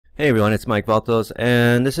Hey everyone, it's Mike Valtos,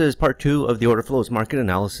 and this is part 2 of the Orderflows market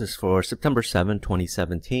analysis for September 7,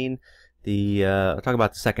 2017. I'll talk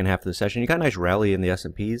about the second half of the session. You got a nice rally in the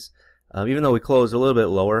S&Ps. Even though we closed a little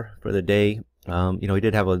bit lower for the day, we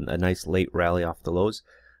did have a nice late rally off the lows.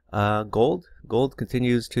 Gold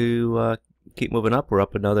continues to keep moving up. We're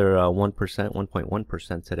up another 1%,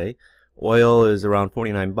 1.1% today. Oil is around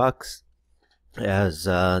 49 bucks as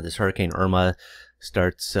this Hurricane Irma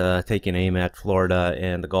starts taking aim at Florida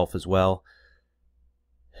and the Gulf as well.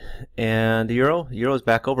 And the euro is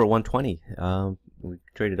back over 120. We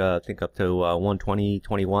traded I think up to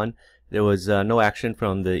 120.21. There was no action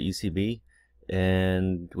from the ECB,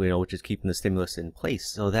 and which is keeping the stimulus in place.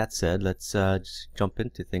 So that said, let's just jump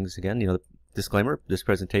into things again. Disclaimer, this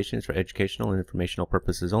presentation is for educational and informational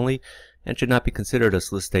purposes only and should not be considered a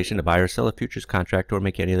solicitation to buy or sell a futures contract or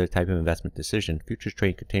make any other type of investment decision. Futures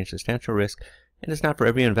trading contains substantial risk and is not for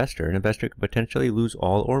every investor. An investor could potentially lose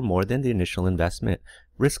all or more than the initial investment.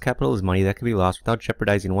 Risk capital is money that can be lost without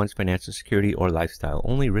jeopardizing one's financial security or lifestyle.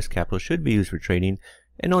 Only risk capital should be used for trading,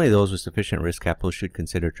 and only those with sufficient risk capital should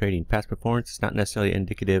consider trading. Past performance is not necessarily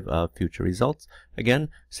indicative of future results. Again,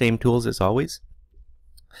 same tools as always.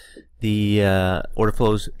 The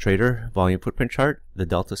Orderflows Trader Volume Footprint Chart, the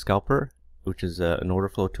Delta Scalper, which is an order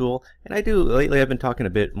flow tool. And lately I've been talking a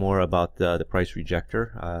bit more about the price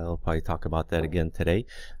rejector. I'll probably talk about that again today.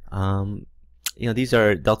 These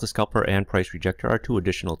are Delta Scalper and price rejector are two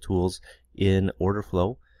additional tools in order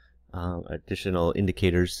flow, additional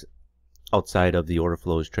indicators outside of the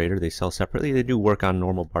Orderflows Trader. They sell separately. They do work on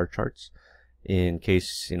normal bar charts in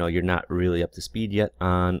case you're not really up to speed yet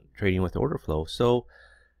on trading with order flow. So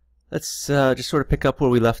let's just sort of pick up where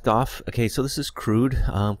we left off. Okay, so this is crude.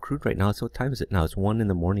 Crude right now, so what time is it now? It's 1 in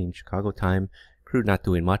the morning, Chicago time. Crude not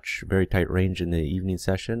doing much. Very tight range in the evening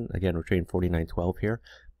session. Again, we're trading 49.12 here.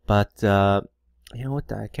 But, you know what?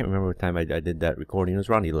 I can't remember what time I did that recording. It was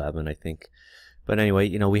around 11, I think. But anyway,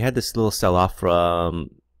 we had this little sell-off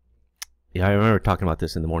from... Yeah, I remember talking about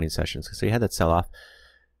this in the morning sessions. So you had that sell-off.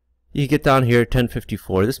 You get down here,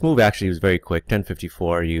 10.54. This move actually was very quick.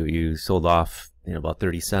 10.54, you sold off about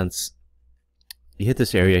 30 cents. You hit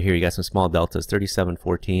this area here, you got some small deltas,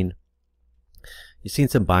 37.14. You've seen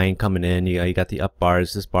some buying coming in. You got the up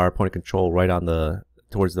bars, this bar point of control right on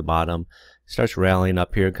towards the bottom. Starts rallying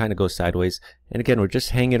up here, kind of goes sideways. And again, we're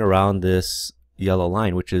just hanging around this yellow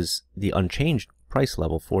line, which is the unchanged price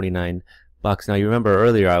level, 49 bucks. Now you remember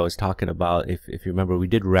earlier I was talking about, if you remember, we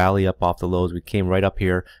did rally up off the lows. We came right up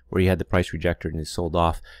here where you had the price rejector and it sold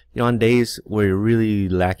off. On days where you're really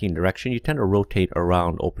lacking direction, you tend to rotate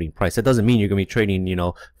around opening price. That doesn't mean you're going to be trading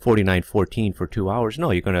 49.14 for 2 hours. No,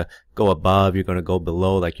 you're going to go above, you're going to go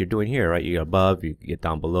below like you're doing here, right? You get above, you get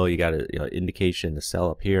down below, you got an indication to sell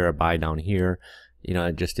up here or buy down here,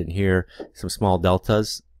 just in here, some small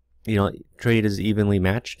deltas. Trade is evenly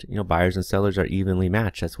matched. Buyers and sellers are evenly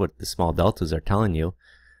matched. That's what the small deltas are telling you.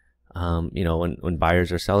 When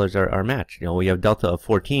buyers or sellers are matched. We have delta of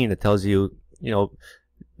 14. It tells you,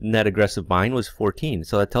 net aggressive buying was 14.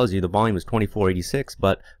 So that tells you the volume was 24.86,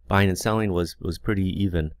 but buying and selling was pretty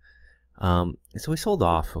even. So we sold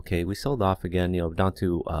off. Okay, we sold off again. Down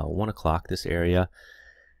to 1 o'clock this area.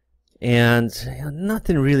 And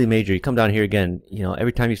nothing really major. You come down here again.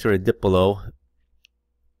 Every time you sort of dip below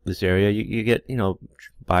this area, you get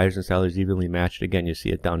buyers and sellers evenly matched. Again, you see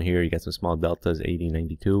it down here. You got some small deltas, 80,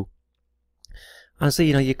 92. Honestly,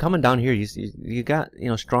 you're coming down here, you got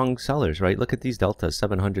strong sellers, right? Look at these deltas,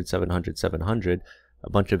 700, 700, 700, a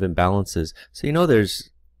bunch of imbalances. So there's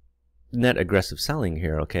net aggressive selling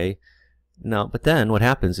here. Okay, now but then what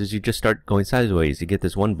happens is you just start going sideways. You get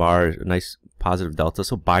this one bar, a nice positive delta,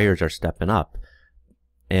 so buyers are stepping up.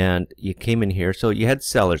 And you came in here, so you had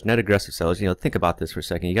sellers, net aggressive sellers. Think about this for a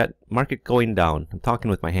second. You got market going down. I'm talking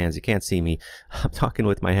with my hands. You can't see me. I'm talking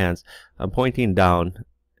with my hands. I'm pointing down.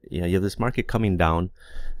 You have this market coming down.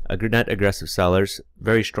 Net aggressive sellers,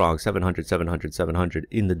 very strong, 700, 700, 700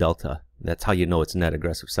 in the delta. That's how you know it's net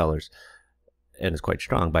aggressive sellers. And it's quite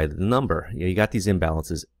strong by the number. You got these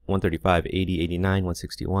imbalances, 135, 80, 89,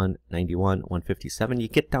 161, 91, 157. You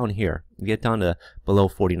get down here. You get down to below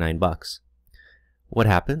 49 bucks. What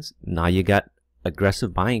happens? Now you got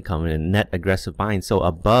aggressive buying coming in, net aggressive buying. So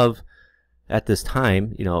above, at this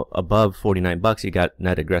time, above 49 bucks, you got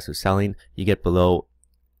net aggressive selling. You get below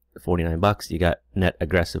 49 bucks, you got net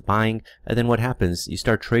aggressive buying. And then what happens? You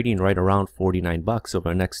start trading right around 49 bucks over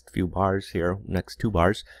the next few bars here, next 2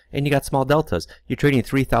 bars, and you got small deltas. You're trading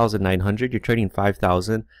 3,900, you're trading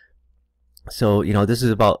 5,000. So, this is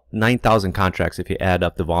about 9,000 contracts if you add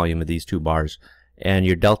up the volume of these 2 bars. And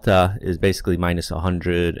your delta is basically minus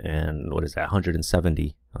 100 and what is that,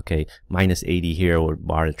 170 Okay, minus 80 here, or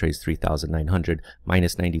bar that trades 3,900,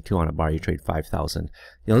 minus 92 on a bar you trade 5,000. You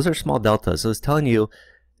know, those are small deltas. So it's telling you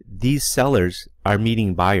these sellers are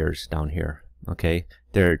meeting buyers down here. Okay,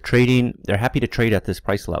 they're trading. They're happy to trade at this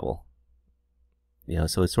price level. You know,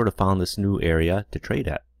 so it's sort of found this new area to trade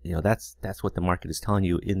at. You know, that's what the market is telling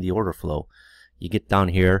you in the order flow. You get down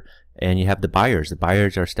here and you have the buyers. The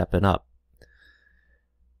buyers are stepping up.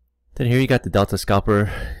 Then here you got the Delta Scalper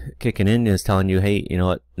kicking in, is telling you, hey, you know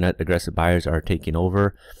what, net aggressive buyers are taking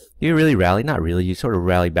over. You really rally, not really, you sort of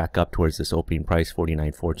rally back up towards this opening price,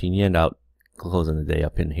 49.14. You end out closing the day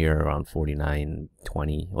up in here around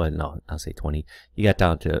 49.20. Well, no, I'll say 20. You got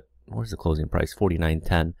down to, where's the closing price?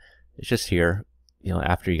 49.10. It's just here, you know,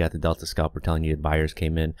 after you got the Delta Scalper telling you the buyers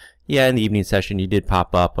came in. Yeah, in the evening session you did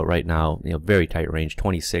pop up, but right now, you know, very tight range,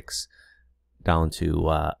 26 down to,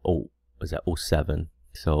 was that 07?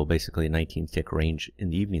 So basically a 19-tick range in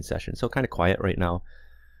the evening session. So kind of quiet right now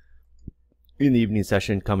in the evening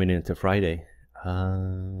session coming into Friday.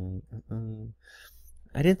 I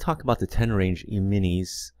didn't talk about the 10 range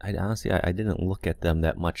Eminis. Honestly, I didn't look at them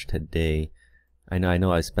that much today. I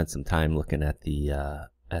know I spent some time looking at the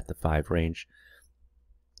 5 range,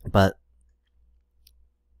 but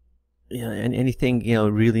you know, anything, you know,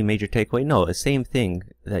 really major takeaway? No, the same thing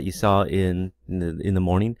that you saw in the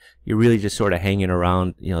morning. You're really just sort of hanging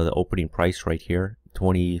around, you know, the opening price right here,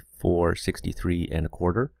 24.63 and a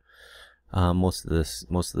quarter. Most of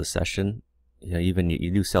the session, you know, even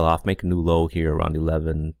you do sell off, make a new low here around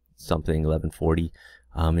 11 something, 11.40,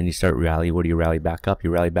 and you start rally. What do you rally back up? You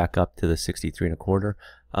rally back up to the 63 and a quarter.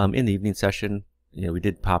 In the evening session, you know, we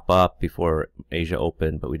did pop up before Asia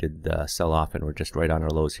opened, but we did sell off, and we're just right on our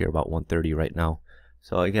lows here, about 130 right now.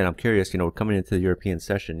 So again, I'm curious, you know, we're coming into the European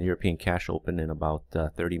session. The European cash open in about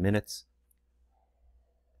 30 minutes.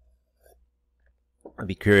 I'd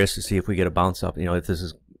be curious to see if we get a bounce up, you know, if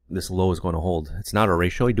this low is going to hold. It's not a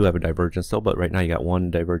ratio. We do have a divergence though, but right now you got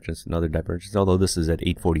one divergence, another divergence. Although this is at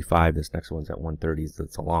 845, this next one's at 130, so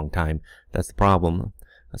it's a long time. That's the problem.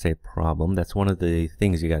 I say problem. That's one of the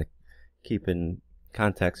things you got to keep in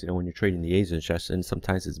context, you know, when you're trading the Asian session.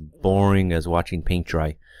 Sometimes it's boring as watching paint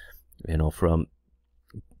dry. You know, from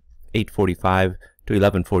 8:45 to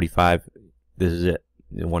 11:45, this is it,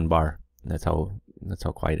 one bar. That's how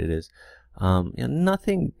quiet it is. You know,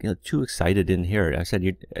 nothing, you know, too excited in here. I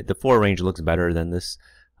said the 4 range looks better than this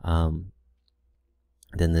 10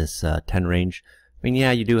 range. I mean,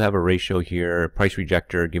 yeah, you do have a ratio here, price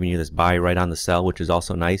rejector giving you this buy right on the sell, which is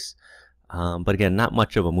also nice. But again, not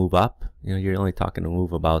much of a move up. You know, you're only talking a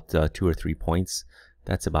move about 2 or 3 points.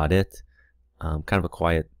 That's about it. Kind of a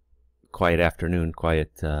quiet afternoon, you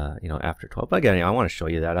know, after 12. But again, you know, I want to show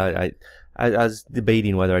you that. I was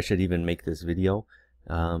debating whether I should even make this video.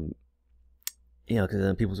 You know, because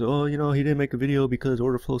then people say, oh, you know, he didn't make a video because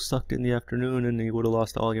order flow sucked in the afternoon and you would have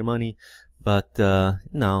lost all your money. But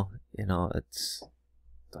no, you know,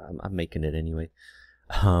 I'm making it anyway.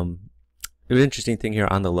 The interesting thing here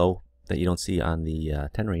on the low that you don't see on the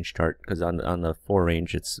 10 range chart, because on the 4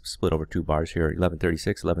 range it's split over 2 bars here,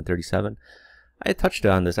 1136, 1137. I had touched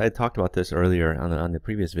on this. I had talked about this earlier on the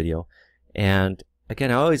previous video, and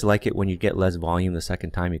again, I always like it when you get less volume the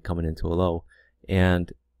second time you're coming into a low.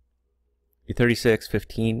 And 36,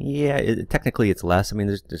 15, yeah, technically it's less. I mean,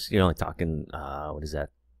 there's you know, talking what is that,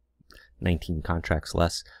 19 contracts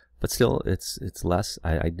less, but still it's less.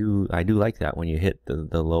 I do like that when you hit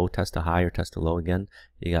the low, test a high or test a low again,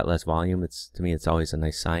 you got less volume. To me it's always a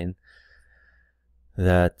nice sign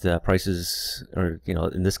that prices, or you know,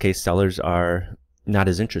 in this case sellers, are not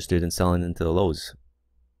as interested in selling into the lows.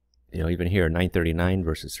 You know, even here 939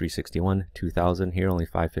 versus 361, 2000 here, only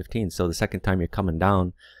 515. So the second time you're coming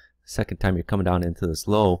down into this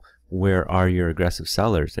low, where are your aggressive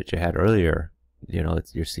sellers that you had earlier? You know,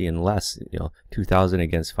 you're seeing less. You know, 2000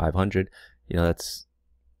 against 500. You know,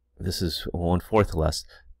 this is 1/4 less.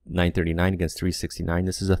 939 against 369.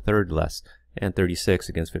 This is a third less. And 36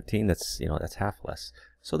 against 15. That's, you know, that's half less.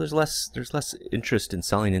 So there's less interest in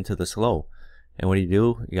selling into this low. And what do?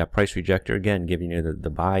 You got price rejector again, giving you the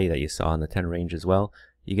buy that you saw in the 10 range as well.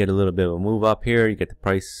 You get a little bit of a move up here. You get the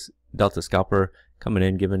price Delta Scalper coming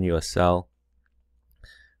in, giving you a sell.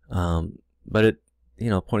 But it, you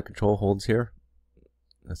know, point of control holds here.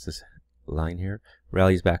 That's this line here.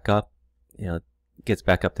 Rallies back up. You know, gets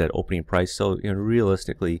back up to that opening price. So, you know,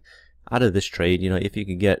 realistically, out of this trade, you know, if you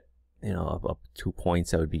could get, you know, up 2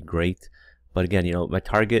 points, that would be great. But again, you know, my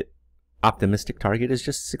target, optimistic target, is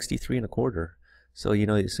just 63 and a quarter. So, you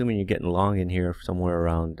know, assuming you're getting long in here somewhere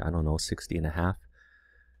around, I don't know, 60 and a half,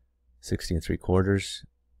 60 and 3/4,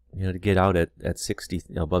 you know, to get out at 60,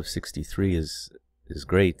 you know, above 63 is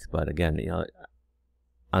great. But again, you know,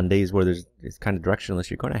 on days where it's kind of directionless,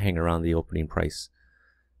 you're going to hang around the opening price.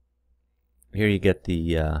 Here you get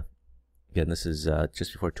the, again, this is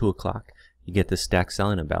just before 2 o'clock. You get the stack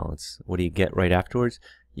selling imbalance. What do you get right afterwards?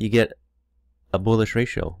 You get a bullish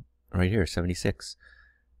ratio right here, 76.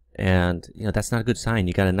 And, that's not a good sign.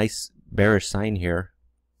 You got a nice bearish sign here.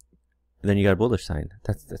 And then you got a bullish sign.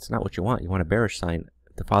 That's not what you want. You want a bearish sign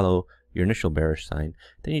to follow your initial bearish sign.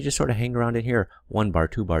 Then you just sort of hang around in here. 1 bar,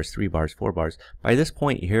 2 bars, 3 bars, 4 bars. By this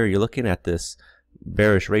point here, you're looking at this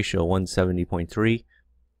bearish ratio, 170.3.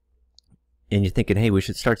 And you're thinking, hey, we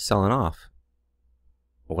should start selling off.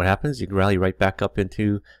 But what happens? You rally right back up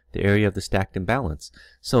into the area of the stacked imbalance.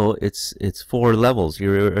 So it's 4 levels.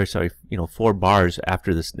 Or sorry, 4 bars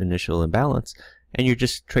after this initial imbalance, and you're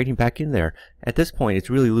just trading back in there. At this point, it's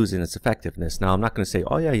really losing its effectiveness. Now, I'm not going to say,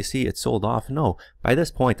 oh yeah, you see, it sold off. No, by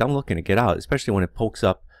this point, I'm looking to get out, especially when it pokes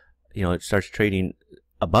up. It starts trading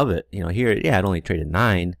above it. Here, yeah, it only traded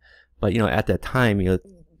 9, but at that time, you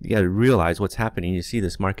got to realize what's happening. You see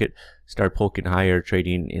this market start poking higher,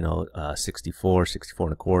 trading, 64, 64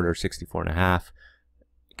 and a quarter, 64 and a half.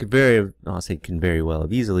 It could I'll say can very well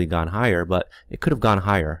have easily gone higher, but it could have gone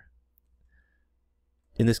higher.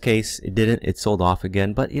 In this case, it didn't. It sold off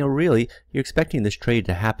again. But, really, you're expecting this trade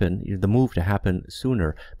to happen, the move to happen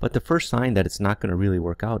sooner. But the first sign that it's not going to really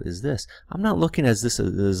work out is this. I'm not looking at this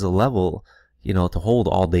as a level, to hold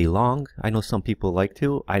all day long. I know some people like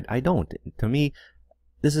to. I don't. To me,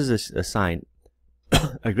 this is a sign.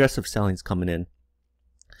 Aggressive selling's coming in.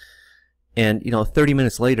 And, 30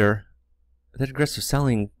 minutes later, that aggressive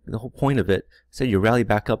selling, the whole point of it, said you rally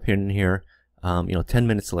back up here and here. 10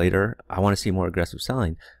 minutes later, I want to see more aggressive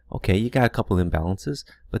selling. Okay, you got a couple imbalances,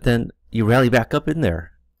 but then you rally back up in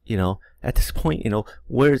there. At this point,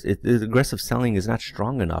 where's it? The aggressive selling is not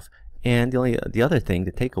strong enough. And the other thing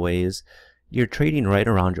to take away is you're trading right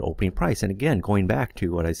around your opening price. And again, going back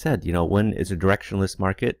to what I said, when it's a directionless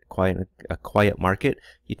market, a quiet market,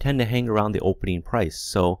 you tend to hang around the opening price.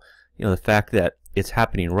 So, the fact that it's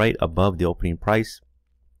happening right above the opening price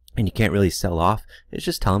and you can't really sell off, it's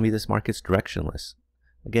just telling me this market's directionless.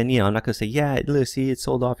 Again, I'm not going to say, yeah, see, it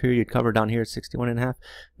sold off here, you'd cover down here at 61.5.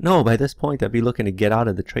 No, by this point, I'd be looking to get out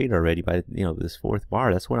of the trade already by, this 4th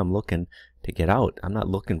bar. That's where I'm looking to get out. I'm not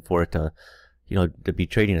looking for it to, to be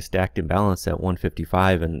trading a stacked imbalance at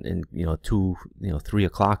 155 and 3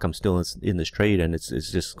 o'clock, I'm still in this trade and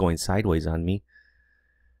it's just going sideways on me.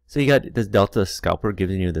 So you got this Delta Scalper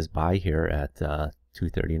giving you this buy here at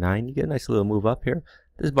 239. You get a nice little move up here.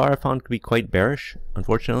 This bar I found to be quite bearish.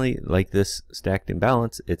 Unfortunately, like this stacked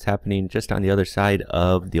imbalance, it's happening just on the other side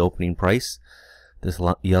of the opening price. This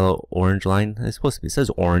yellow-orange line, it's supposed to be, it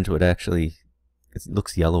says orange, but actually it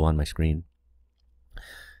looks yellow on my screen.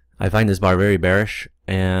 I find this bar very bearish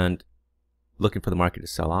and looking for the market to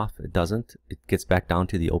sell off. It doesn't. It gets back down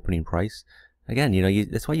to the opening price. Again,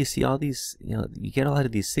 that's why you see all these, you get a lot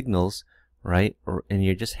of these signals, right? And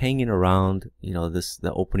you're just hanging around,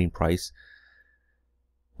 the opening price.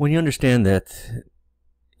 When you understand that,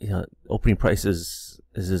 opening price is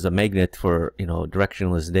a magnet for,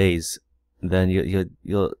 directionless days, then it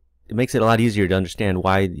makes it a lot easier to understand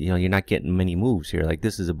why, you're not getting many moves here. Like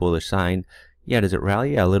this is a bullish sign. Yeah, does it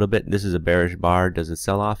rally? Yeah, a little bit. This is a bearish bar. Does it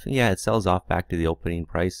sell off? Yeah, it sells off back to the opening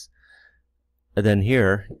price. And then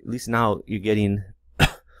here, at least now you're getting,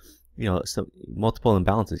 some multiple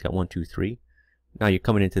imbalances. You got 1, 2, 3. Now you're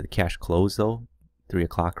coming into the cash close though. 3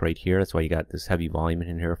 o'clock right here. That's why you got this heavy volume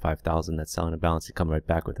in here, 5,000. That's selling imbalance. You come right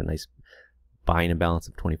back with a nice buying imbalance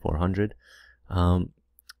of 2,400.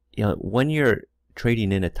 When you're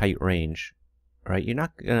trading in a tight range, right? You're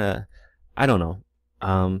not gonna. I don't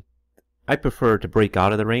know. I prefer to break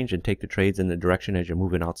out of the range and take the trades in the direction as you're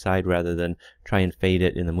moving outside, rather than try and fade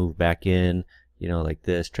it and then move back in. Like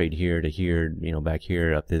this, trade here to here. Back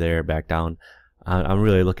here, up to there, back down. I'm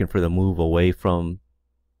really looking for the move away from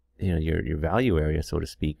your value area, so to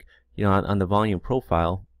speak. On the volume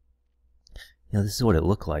profile, this is what it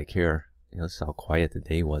looked like here. This is how quiet the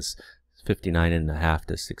day was. 59.5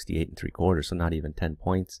 to 68.75, so not even 10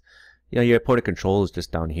 points. Your point of control is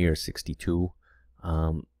just down here, 62.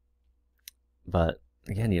 But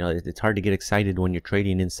again, it's hard to get excited when you're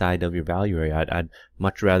trading inside of your value area. I'd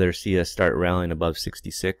much rather see us start rallying above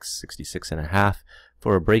 66, 66.5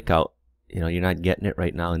 for a breakout. You're not getting it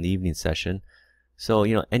right now in the evening session. So,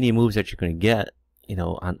 any moves that you're going to get,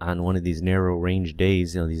 on one of these narrow range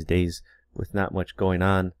days, these days with not much going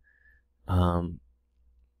on,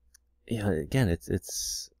 again,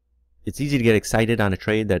 it's easy to get excited on a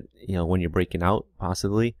trade that, when you're breaking out,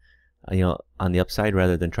 possibly, on the upside,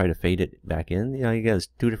 rather than try to fade it back in. You got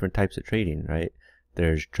 2 different types of trading, right?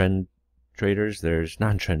 There's trend traders, there's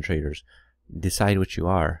non-trend traders. decide what you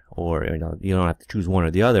are, or you know, you don't have to choose one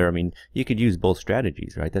or the other. I mean, you could use both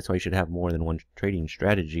strategies, right? That's why you should have more than one trading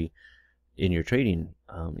strategy in your trading.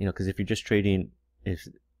 You know, because if you're just trading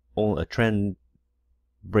a trend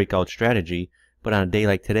breakout strategy, but on a day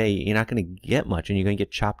like today, you're not going to get much, and you're going to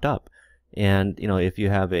get chopped up. And you know, if you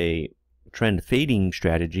have a trend fading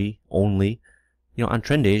strategy only, you know, on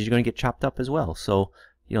trend days, you're going to get chopped up as well. So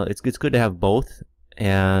you know, it's good to have both,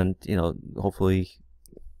 and you know, hopefully,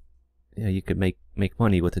 you know, you could make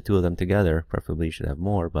money with the two of them together. Preferably you should have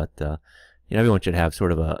more, but you know, everyone should have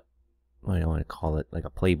sort of a, I don't want to call it like a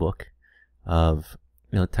playbook of,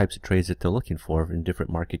 you know, types of trades that they're looking for in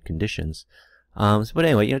different market conditions. But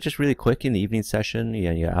anyway, you know, just really quick in the evening session,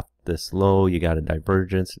 you have this low, you got a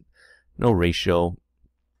divergence, no ratio.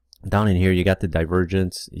 Down in here, you got the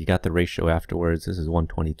divergence, you got the ratio afterwards. This is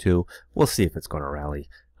 122. We'll see if it's going to rally.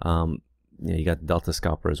 You know, you got the Delta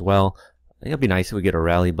Scalper as well. I think it'd be nice if we get a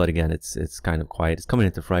rally, but again, it's kind of quiet. It's coming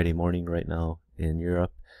into Friday morning right now in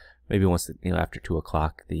Europe. Maybe once the, you know, after 2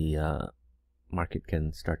 o'clock, the market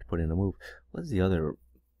can start to put in a move. What's the other?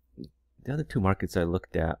 The other two markets I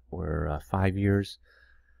looked at were 5 years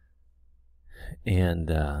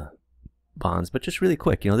and bonds. But just really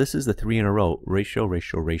quick, you know, this is the 3 in a row ratio.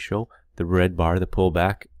 The red bar, the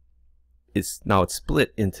pullback, it's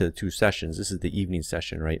split into 2 sessions. This is the evening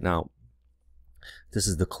session right now. This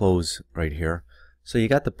is the close right here. So you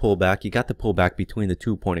got the pullback between the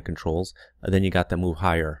 2 point of controls, and then you got the move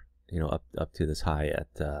higher, you know, up to this high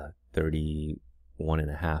at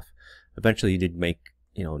 31.5. Eventually you did make,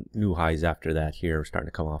 you know, new highs after that here, starting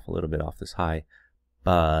to come off a little bit off this high.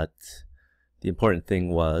 But the important thing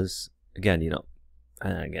was, again, you know,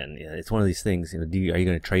 it's one of these things, you know, are you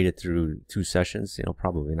going to trade it through 2 sessions? You know,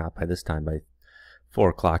 probably not by this time. By 4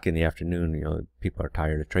 o'clock in the afternoon, you know, people are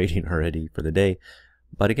tired of trading already for the day.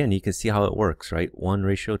 But again, you can see how it works, right? 1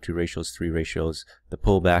 ratio, 2 ratios, 3 ratios, the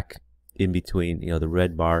pullback in between, you know, the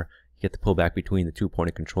red bar, you get the pullback between the 2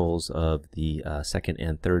 point controls of the second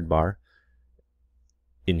and third bar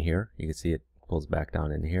in here. You can see it pulls back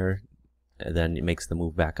down in here, and then it makes the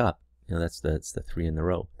move back up. You know, that's the 3 in a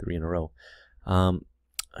row.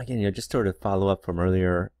 Again, you know, just sort of follow up from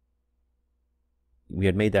earlier. We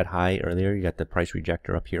had made that high earlier. You got the price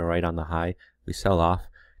rejector up here right on the high. We sell off,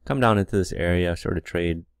 come down into this area, sort of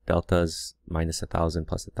trade deltas minus 1,000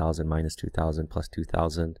 plus 1,000 minus 2,000 plus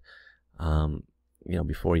 2,000. You know,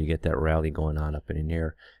 before you get that rally going on up in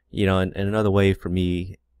here. You know, and another way for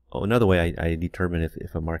me, another way I determine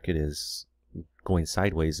if a market is going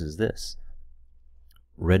sideways is this: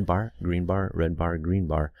 red bar, green bar, red bar, green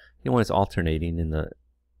bar. You know, when it's alternating in the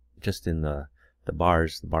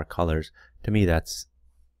bars, the bar colors, to me that's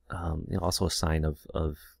you know, also a sign of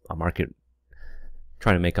a market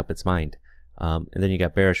trying to make up its mind. And then you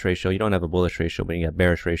got bearish ratio. You don't have a bullish ratio, but you got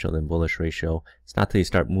bearish ratio, then bullish ratio. It's not till you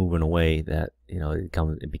start moving away that, you know,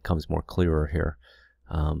 it becomes more clearer here.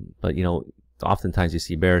 But you know, oftentimes you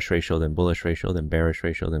see bearish ratio, then bullish ratio, then bearish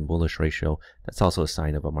ratio, then bullish ratio. That's also a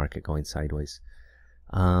sign of a market going sideways.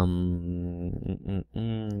 Bonds,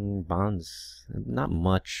 not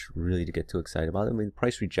much really to get too excited about. I mean,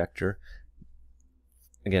 price rejector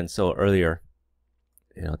again. So earlier,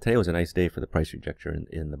 you know, today was a nice day for the price rejector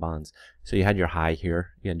in the bonds. So you had your high here,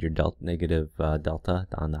 you had your negative delta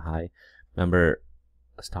on the high. Remember,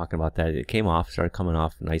 I was talking about that. It came off, started coming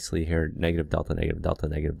off nicely here, negative delta, negative delta,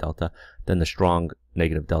 negative delta. Then the strong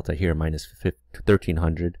negative delta here, minus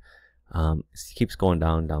 1,300. It keeps going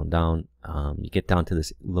down, down, down. You get down to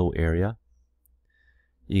this low area.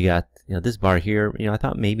 You got, you know, this bar here. You know, I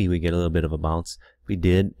thought maybe we get a little bit of a bounce. We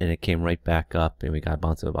did, and it came right back up, and we got a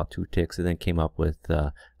bounce of about 2 ticks, and then came up with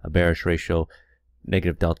a bearish ratio,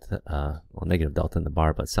 negative delta, well, negative delta in the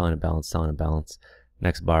bar, but selling and balance, selling and balance.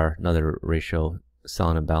 Next bar, another ratio,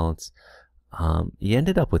 selling and balance. You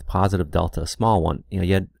ended up with positive delta, a small one. You know,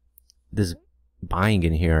 you had this buying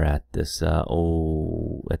in here at this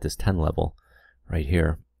at this 10 level right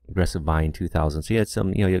here, aggressive buying 2,000. So you had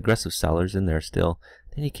some, you know, aggressive sellers in there still.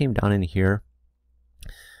 Then you came down in here.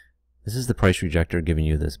 This is the price rejector giving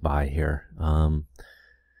you this buy here.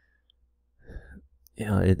 You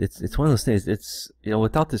know, it's one of those things. It's, you know,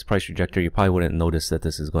 without this price rejector, you probably wouldn't notice that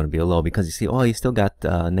this is going to be a low, because you see, oh, you still got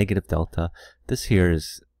negative delta. This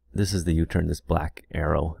is the U-turn, this black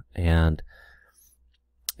arrow, and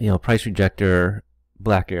you know, price rejector,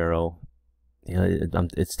 black arrow. You know,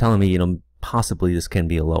 it's telling me, you know, possibly this can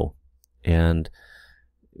be a low, and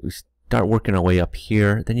we start working our way up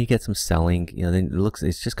here. Then you get some selling. You know, then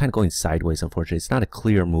it's just kind of going sideways. Unfortunately, it's not a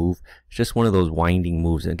clear move. It's just one of those winding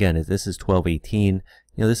moves. Again, this is 12:18. You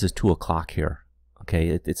know, this is 2 o'clock here.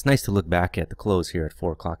 Okay, it's nice to look back at the close here at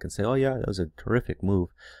 4 o'clock and say, oh yeah, that was a terrific move.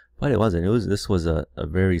 but it wasn't. This was a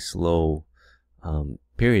very slow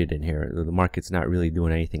period in here. The market's not really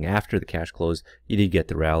doing anything after the cash close. You did get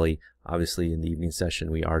the rally. Obviously, in the evening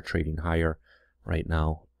session, we are trading higher right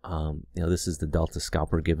now. This is the delta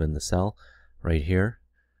scalper given the sell right here.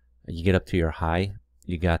 You get up to your high.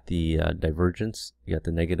 You got the divergence. You got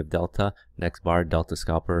the negative delta. Next bar, delta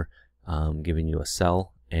scalper, giving you a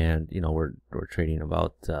sell. And we're trading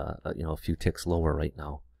about a few ticks lower right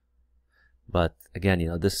now. But again,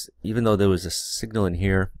 this, even though there was a signal in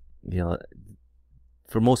here,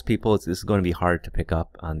 for most people, this is going to be hard to pick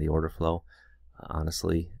up on the order flow.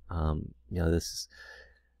 Honestly, this,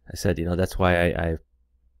 I said, that's why I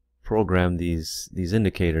programmed these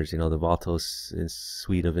indicators, the volatile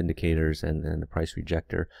suite of indicators and the price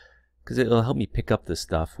rejector, because it'll help me pick up this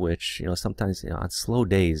stuff. Which sometimes on slow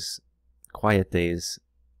days, quiet days,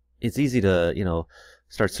 it's easy to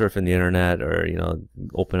start surfing the internet or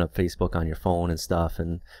open up Facebook on your phone and stuff.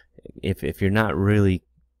 And if you're not really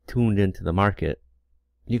tuned into the market,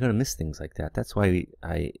 you're going to miss things like that. That's why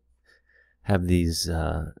I have these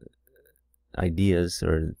ideas,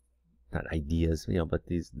 or not ideas, but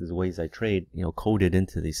these ways I trade, coded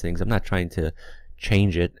into these things. I'm not trying to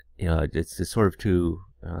change it. It's sort of to,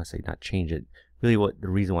 I say not change it. Really, what the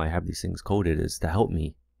reason why I have these things coded is to help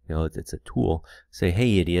me. It's a tool. Say,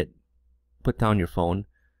 hey, idiot, put down your phone,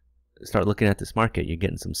 start looking at this market. You're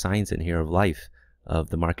getting some signs in here of life, of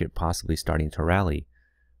the market possibly starting to rally.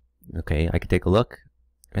 Okay, I could take a look.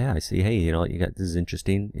 Yeah, I see. Hey, you got, this is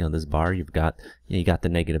interesting. This bar, you got the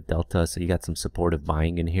negative delta, so you got some supportive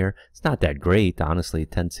buying in here. It's not that great, honestly.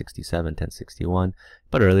 1067, 1061,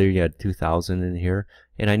 but earlier you had 2000 in here,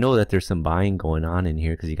 and I know that there's some buying going on in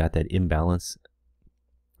here because you got that imbalance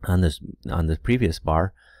on the previous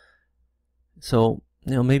bar. So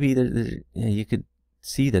maybe you could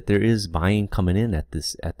see that there is buying coming in at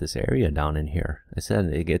this area down in here. I said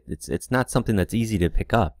it's not something that's easy to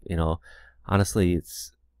pick up. Honestly,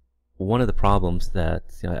 it's one of the problems that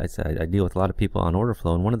I deal with a lot of people on order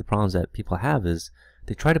flow, and one of the problems that people have is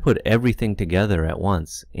they try to put everything together at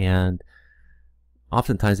once, and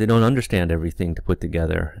oftentimes they don't understand everything to put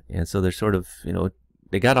together, and so they're sort of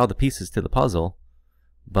they got all the pieces to the puzzle,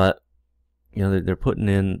 but they're putting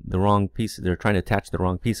in the wrong pieces. They're trying to attach the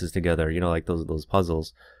wrong pieces together. Like those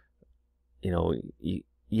puzzles.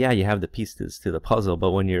 Yeah, you have the pieces to the puzzle,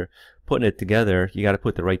 but when you're putting it together, you got to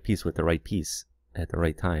put the right piece with the right piece at the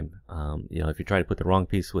right time. If you try to put the wrong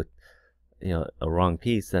piece with a wrong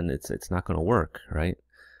piece, then it's not going to work, right?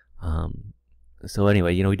 So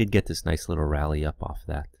anyway, we did get this nice little rally up off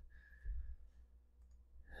that.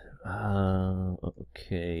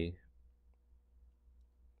 Okay.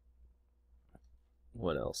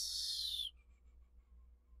 What else?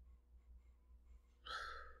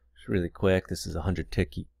 Just really quick, this is a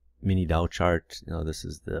 100-tick mini Dow chart. This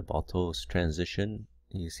is the Baltos transition.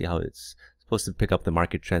 You see how it's supposed to pick up the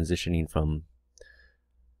market transitioning from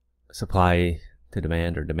supply to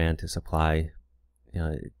demand, or demand to supply.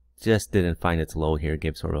 It just didn't find its low here.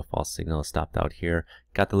 Gave sort of a false signal. Stopped out here.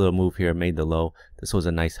 Got the little move here. Made the low. This was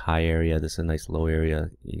a nice high area. This is a nice low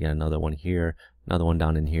area. You got another one here. Another one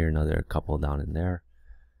down in here. Another couple down in there.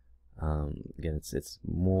 Again, it's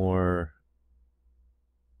more.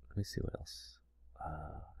 Let me see what else.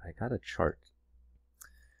 I got a chart.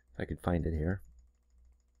 If I could find it here.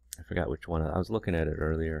 I forgot which one. I was looking at it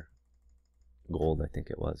earlier. Gold, I think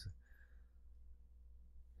it was.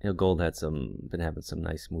 Gold had been having some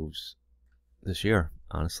nice moves this year,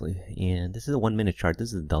 honestly. And this is a 1-minute chart.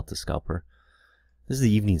 This is the Delta Scalper. This is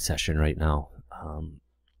the evening session right now.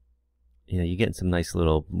 You're getting some nice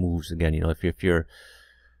little moves again. If you're,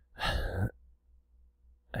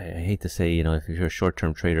 I hate to say, if you're a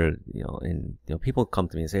short-term trader, and people come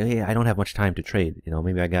to me and say, hey, I don't have much time to trade.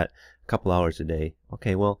 Maybe I got a couple hours a day.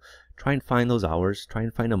 Okay, well, try and find those hours. Try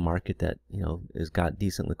and find a market that has got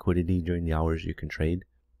decent liquidity during the hours you can trade,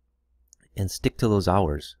 and stick to those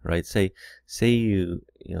hours, right? Say you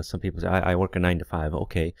some people say I work a 9 to 5.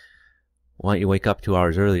 Okay, why don't you wake up 2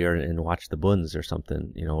 hours earlier and watch the Bunds or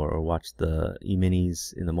something, or watch the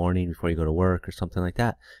Eminis in the morning before you go to work or something like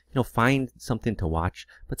that. Find something to watch,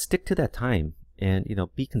 but stick to that time, and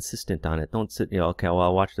be consistent on it. Don't sit, okay, well,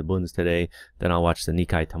 I'll watch the Bunds today, then I'll watch the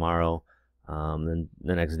Nikkei tomorrow, then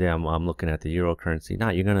the next day I'm looking at the Euro currency. No,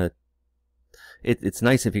 you're gonna. It's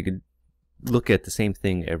nice if you could look at the same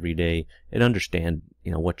thing every day and understand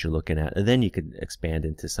what you're looking at, and then you could expand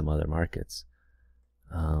into some other markets.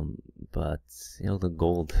 But the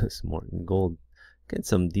gold this morning, gold getting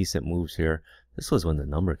some decent moves here. This was when the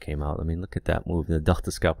number came out. I mean, look at that move. The Delta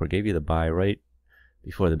Scalper gave you the buy right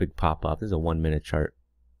before the big pop up. This is a 1-minute chart.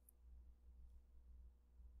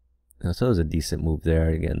 So it was a decent move there.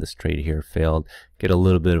 Again, this trade here failed. Get a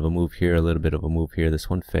little bit of a move here, a little bit of a move here. This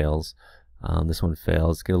one fails. This one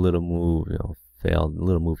fails. Get a little move, failed. A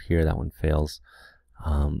little move here. That one fails.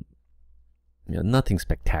 Nothing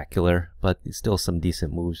spectacular, but still some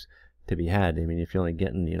decent moves to be had. I mean, if you're only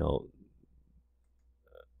getting,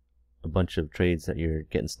 a bunch of trades that you're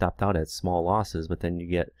getting stopped out at small losses, but then you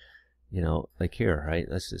get, like here, right?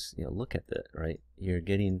 Let's just, look at that, right? You're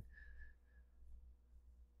getting,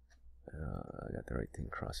 I got the right thing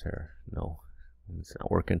crosshair. No, it's not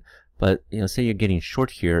working. But, say you're getting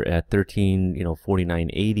short here at 13,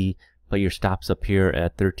 49.80, but your stops up here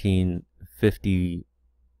at 13.50,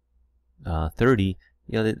 30,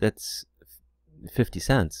 that's 50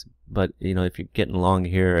 cents. But, if you're getting long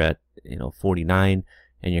here at, 49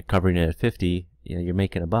 and you're covering it at 50, you're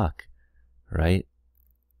making a buck, right?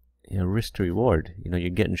 Risk to reward. You're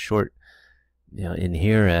getting short, in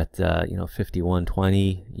here at,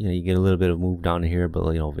 51.20, you get a little bit of move down here, but,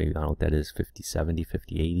 maybe, I don't know what that is, 50.70,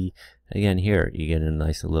 50.80. Again, here, you get a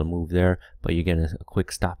nice little move there, but you're getting a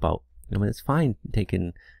quick stop out. It's fine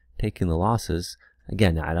taking the losses.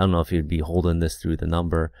 Again, I don't know if you'd be holding this through the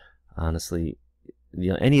number. Honestly,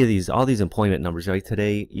 any of these, all these employment numbers, right?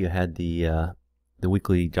 Today, you had the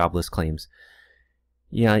weekly jobless claims.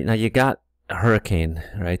 Now you got a hurricane,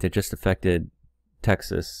 right, that just affected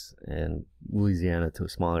Texas and Louisiana to a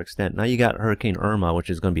smaller extent. Now you got Hurricane Irma, which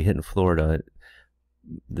is going to be hitting Florida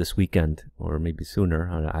this weekend or maybe sooner.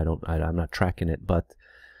 I'm not tracking it, but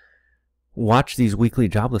watch these weekly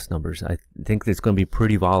jobless numbers. I think it's going to be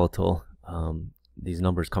pretty volatile. These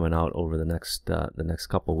numbers coming out over the next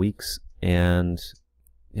couple weeks, and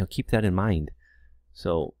keep that in mind.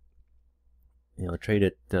 So trade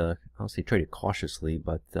it. I'll say trade it cautiously,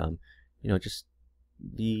 but just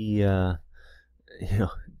be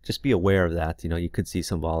just be aware of that. You could see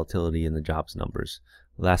some volatility in the jobs numbers.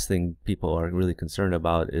 The last thing people are really concerned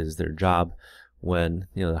about is their job when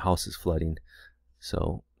the house is flooding.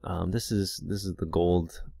 So this is the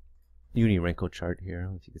gold uni Renko chart here. I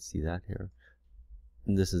don't know if you can see that here.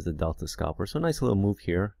 And this is the Delta Scalper. So nice little move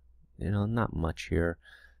here. Not much here.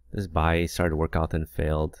 This buy started to work out, then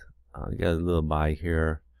failed. You got a little buy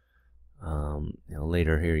here.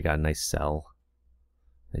 Later here you got a nice sell.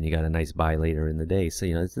 Then you got a nice buy later in the day. So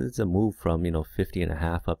it's a move from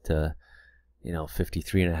 50.5 up to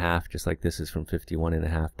 53.5. Just like this is from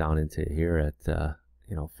 51.5 down into here at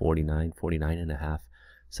 49.5.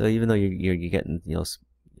 So even though you're getting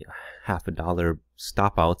half a dollar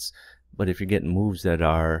stop outs, but if you're getting moves that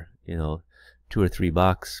are $2 or $3,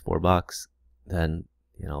 $4, then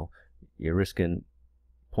you're risking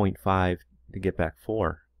 0.5 to get back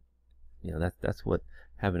 4. That's what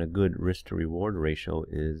having a good risk to reward ratio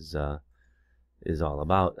is all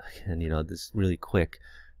about. And this really quick,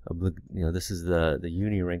 this is the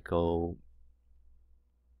uni Renko.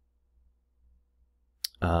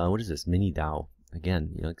 What is this, mini Dow?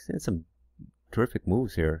 Again, it's some terrific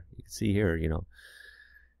moves here. You can see here,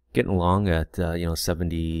 getting along at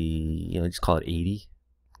 70, just call it 80.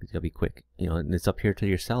 It's gonna be quick, and it's up here to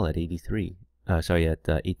your sell at 83. Sorry, at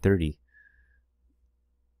 830.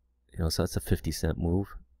 So that's a 50-cent move,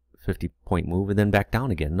 50-point move, and then back down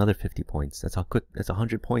again, another 50 points. That's how quick. That's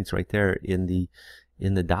 100 points right there in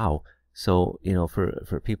the Dow. So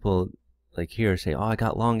for people like here say, oh, I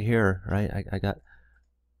got long here, right? I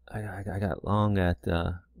got long at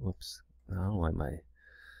whoops. I don't know why my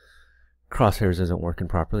crosshairs isn't working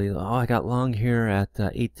properly. Oh, I got long here at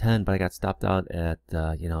 810, but I got stopped out at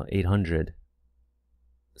 800.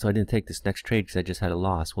 So I didn't take this next trade because I just had a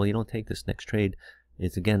loss. Well, you don't take this next trade.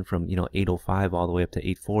 It's again from 805 all the way up to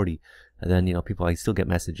 840, and then people, I still get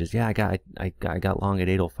messages. Yeah, I got long at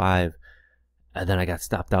 805, and then I got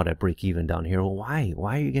stopped out at break even down here. Well, why?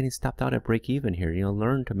 Why are you getting stopped out at break even here?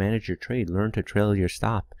 Learn to manage your trade. Learn to trail your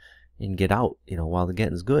stop, and get out. While the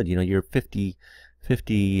getting's good. You're 50,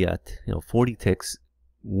 40 ticks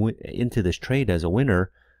into this trade as a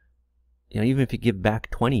winner. Even if you give back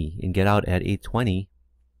 20 and get out at 820,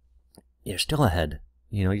 you're still ahead.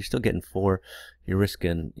 You're still getting 4. You're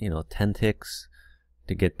risking, 10 ticks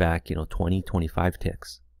to get back, 20, 25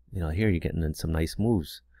 ticks. Here you're getting in some nice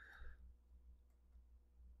moves.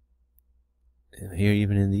 Here,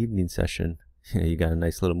 even in the evening session, you got a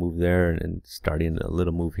nice little move there and starting a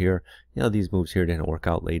little move here. These moves here didn't work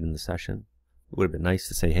out late in the session. It would have been nice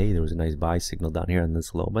to say, hey, there was a nice buy signal down here on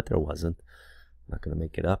this low, but there wasn't. I'm not going to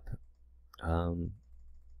make it up.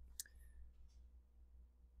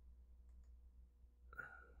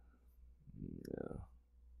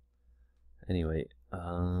 Anyway, I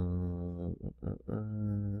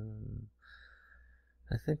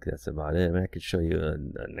think that's about it. I mean, I could show you a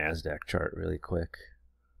NASDAQ chart really quick.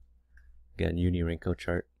 again, Uni-Renko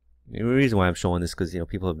chart. The reason why I'm showing this because, you know,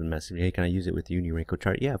 people have been messaging me, hey, can I use it with the Uni-Renko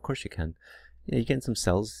chart? Yeah, of course you can. Yeah, you get some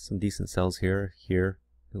sells, some decent sells here,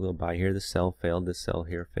 a little buy here. This sell failed, this sell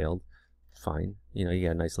here failed. Fine. You know, you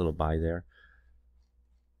got a nice little buy there.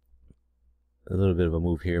 A little bit of a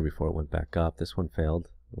move here before it went back up. This one failed.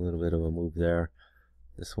 A little bit of a move there.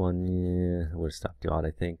 This one, yeah, would have stopped you out,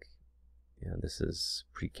 I think. Yeah, this is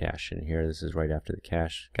pre-cash in here. This is right after the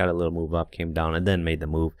cash. Got a little move up, came down, and then made the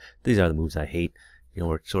move. These are the moves I hate. You know,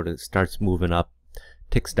 where it sort of starts moving up,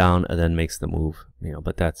 ticks down, and then makes the move. You know,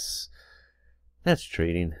 but that's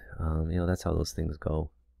trading. You know, that's how those things go.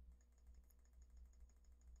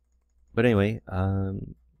 But anyway,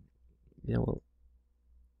 you know, we'll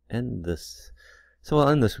end this. So I'll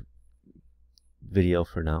end this video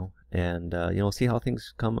for now, and you know, we'll see how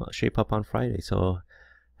things shape up on Friday. So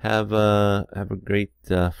have a great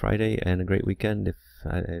Friday and a great weekend. If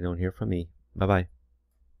I don't hear from me, bye bye.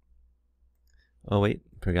 Oh wait,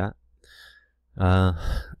 forgot. You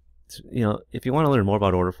know, if you want to learn more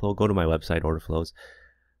about order flow, go to my website, Orderflows.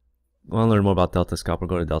 Want to learn more about Delta Scalper,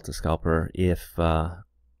 go to Delta Scalper. If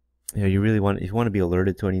you know, if you want to be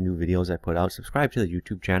alerted to any new videos I put out, subscribe to the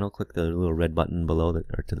YouTube channel. Click the little red button below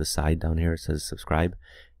or to the side down here. It says subscribe.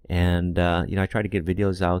 And you know, I try to get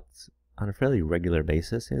videos out on a fairly regular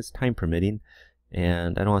basis. It's time permitting,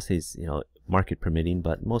 and I don't want to say, you know, market permitting,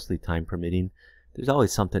 but mostly time permitting. There's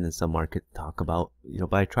always something in some market to talk about, you know,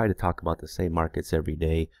 but I try to talk about the same markets every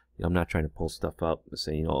day. You know, I'm not trying to pull stuff up and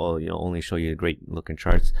say, you know, oh, you know, only show you great looking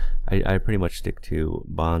charts. I pretty much stick to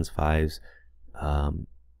bonds, fives,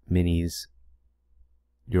 minis,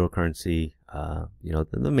 euro currency, you know,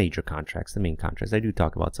 the major contracts, the main contracts. I do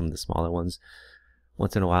talk about some of the smaller ones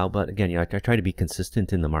once in a while, but again, you know, I try to be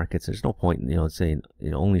consistent in the markets. There's no point, you know, saying,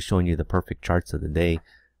 you know, only showing you the perfect charts of the day,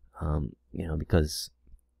 you know, because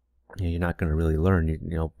you know, you're not going to really learn. You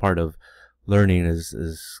know, part of learning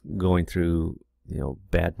is going through, you know,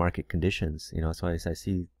 bad market conditions. You know, that's why I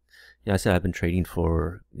see, you know, I said I've been trading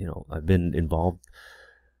for, you know, I've been involved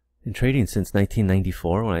in trading since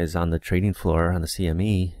 1994 when I was on the trading floor on the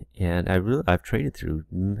CME, and I've traded through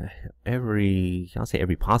I'll say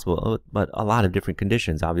every possible, but a lot of different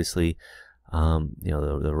conditions. Obviously, you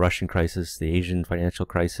know, the Russian crisis, the Asian financial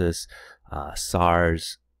crisis,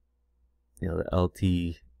 SARS, you know, the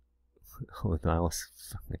LT.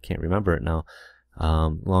 I can't remember it now.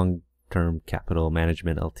 Long-term capital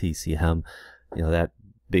management, LTCM. You know, that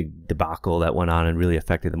big debacle that went on and really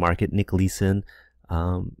affected the market. Nick Leeson.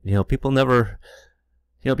 You know, people never,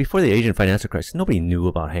 you know, before the Asian financial crisis, nobody knew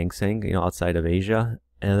about Hang Seng, you know, outside of Asia.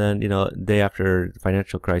 And then, you know, day after the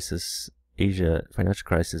financial crisis, Asia financial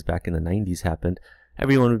crisis back in the 90s happened,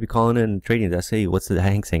 everyone would be calling in and trading to say, what's the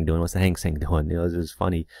Hang Seng doing? What's the Hang Seng doing? You know, it was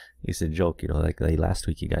funny. I used to joke, you know, like last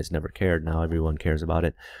week you guys never cared. Now everyone cares about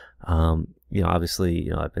it. You know, obviously,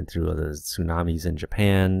 you know, I've been through the tsunamis in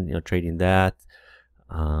Japan, you know, trading that.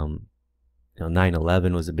 You know,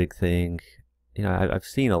 9/11 was a big thing. You know, I've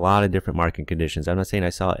seen a lot of different market conditions. I'm not saying I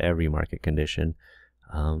saw every market condition.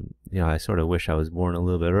 You know, I sort of wish I was born a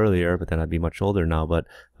little bit earlier, but then I'd be much older now. But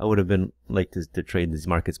I would have been like to trade these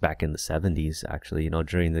markets back in the 70s, actually, you know,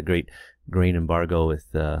 during the great grain embargo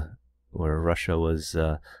with where Russia was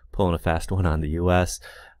pulling a fast one on the U.S.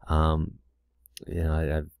 You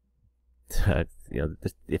know, you know,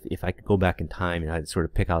 if I could go back in time, you know, I'd sort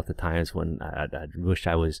of pick out the times when I'd wish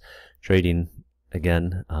I was trading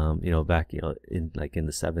again. You know, back, you know, in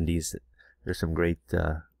the 70s. There's some great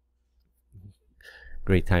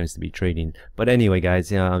times to be trading. But anyway,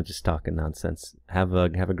 guys, you know, I'm just talking nonsense. Have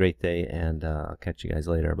a great day, and I'll catch you guys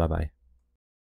later. Bye bye.